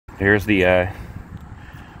Here's the,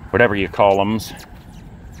 whatever you call them,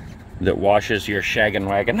 that washes your shaggin'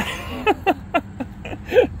 wagon.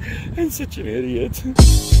 I'm such an idiot.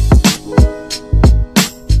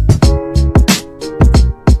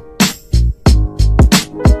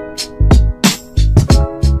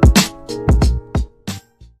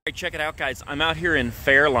 Check it out, guys. I'm out here in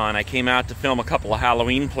Fairlawn. I came out to film a couple of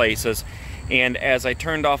Halloween places, and as I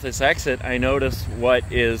turned off this exit, I noticed what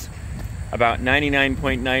is about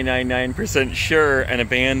 99.999% sure an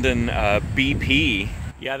abandoned BP.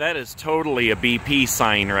 Yeah, that is totally a BP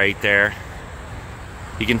sign right there.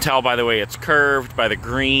 You can tell by the way it's curved, by the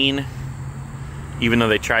green, even though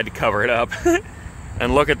they tried to cover it up.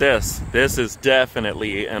 And look at this. This is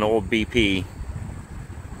definitely an old BP.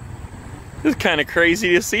 It's kind of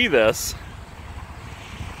crazy to see this.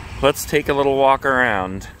 Let's take a little walk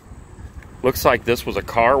around. Looks like this was a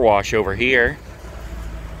car wash over here.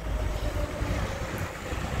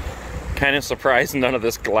 Kind of surprised none of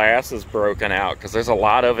this glass is broken out, because there's a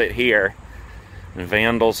lot of it here. And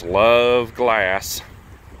vandals love glass.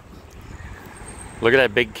 Look at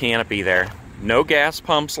that big canopy there. No gas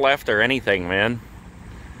pumps left or anything, man.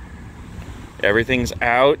 Everything's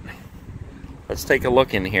out. Let's take a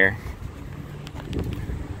look in here.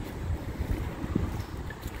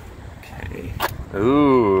 Okay.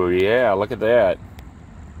 Ooh, yeah, look at that.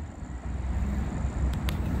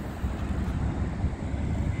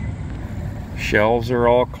 Shelves are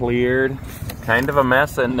all cleared. Kind of a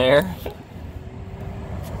mess in there.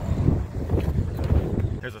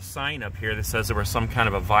 There's a sign up here that says there was some kind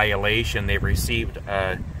of a violation. They've received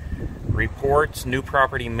reports, new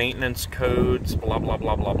property maintenance codes, blah, blah,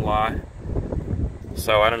 blah, blah, blah.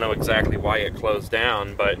 So I don't know exactly why it closed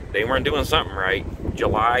down, but they weren't doing something right.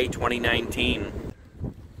 July 2019.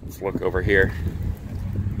 Let's look over here.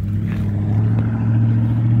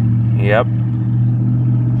 Yep.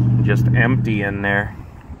 Just empty in there.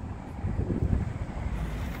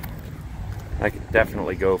 I could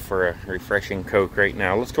definitely go for a refreshing Coke right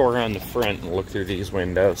now. Let's go around the front and look through these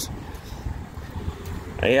windows.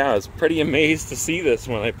 Yeah, I was pretty amazed to see this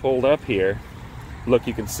when I pulled up here. Look,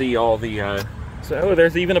 you can see all the, oh,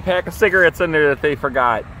 there's even a pack of cigarettes in there that they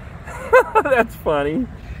forgot. That's funny.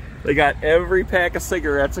 They got every pack of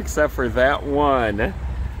cigarettes except for that one.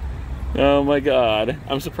 Oh my God.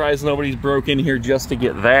 I'm surprised nobody's broke in here just to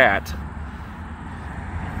get that.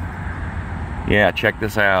 Yeah, check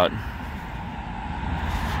this out.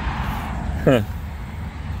 Huh.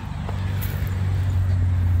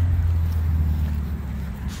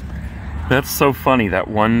 That's so funny, that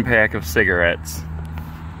one pack of cigarettes.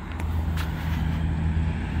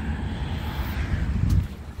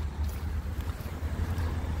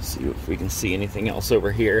 See if we can see anything else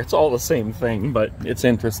over here. It's all the same thing, but it's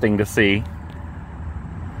interesting to see.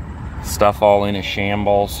 Stuff all in a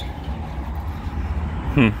shambles.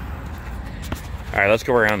 Alright, let's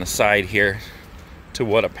go around the side here to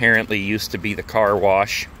what apparently used to be the car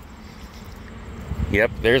wash.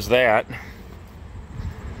 Yep, there's that.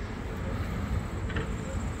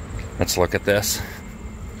 Let's look at this.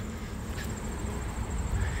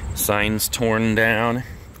 Signs torn down.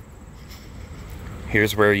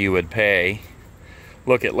 Here's where you would pay.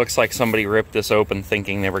 Look, it looks like somebody ripped this open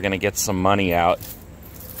thinking they were going to get some money out.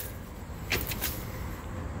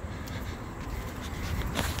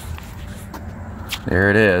 There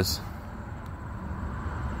it is.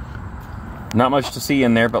 Not much to see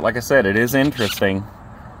in there, but like I said, it is interesting.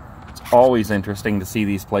 It's always interesting to see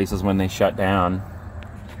these places when they shut down.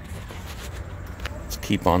 Let's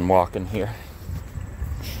keep on walking here.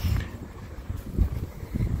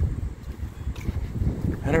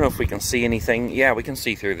 I don't know if we can see anything. Yeah, we can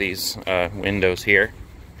see through these windows here.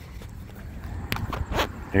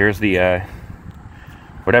 Here's the,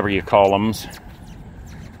 whatever you call them,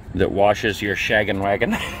 that washes your shaggin'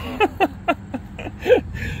 wagon.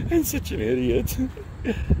 I'm such an idiot.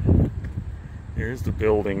 Here's the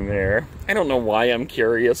building there. I don't know why I'm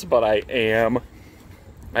curious, but I am.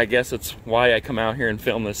 I guess it's why I come out here and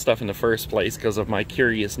film this stuff in the first place, because of my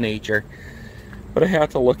curious nature. But I have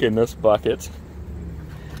to look in this bucket.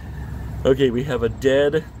 Okay, we have a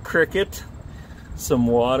dead cricket, some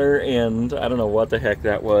water, and I don't know what the heck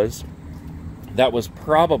that was. That was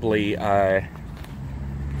probably,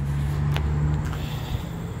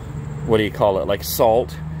 what do you call it, like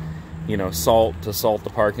salt? You know, salt to salt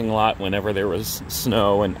the parking lot whenever there was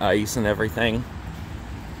snow and ice and everything.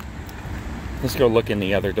 Let's go look in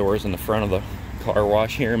the other doors in the front of the car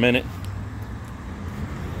wash here a minute.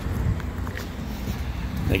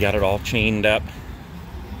 They got it all chained up.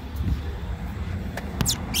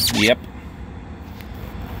 Yep.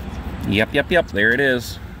 Yep, there it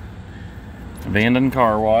is. Abandoned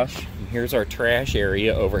car wash. And here's our trash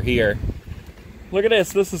area over here. Look at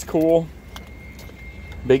this. This is cool.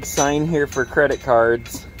 Big sign here for credit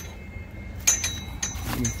cards.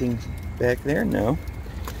 Anything back there? No.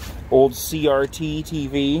 Old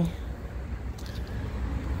CRT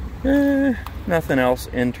TV. Nothing else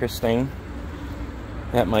interesting.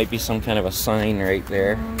 That might be some kind of a sign right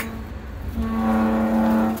there.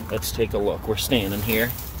 Let's take a look. We're standing here.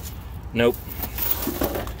 Nope.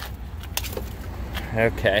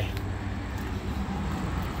 Okay.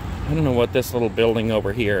 I don't know what this little building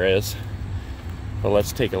over here is, but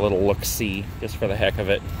let's take a little look-see, just for the heck of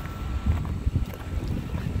it.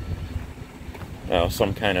 Oh,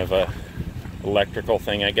 some kind of a electrical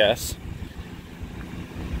thing, I guess.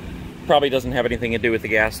 Probably doesn't have anything to do with the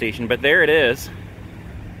gas station, but there it is.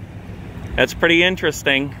 That's pretty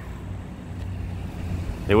interesting.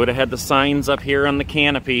 They would have had the signs up here on the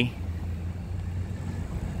canopy.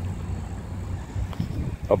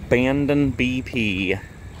 Abandoned BP.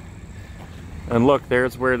 And look,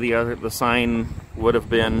 there's where the sign would have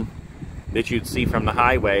been that you'd see from the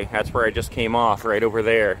highway. That's where I just came off, right over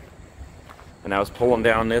there. And I was pulling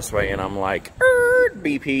down this way, and I'm like,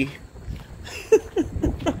 BP.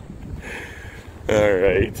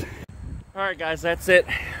 Alright. Alright guys, that's it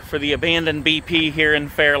for the abandoned BP here in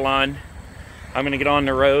Fairlawn. I'm going to get on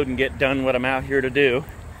the road and get done what I'm out here to do.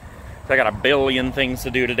 I got a billion things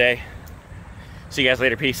to do today. See you guys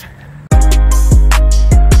later. Peace.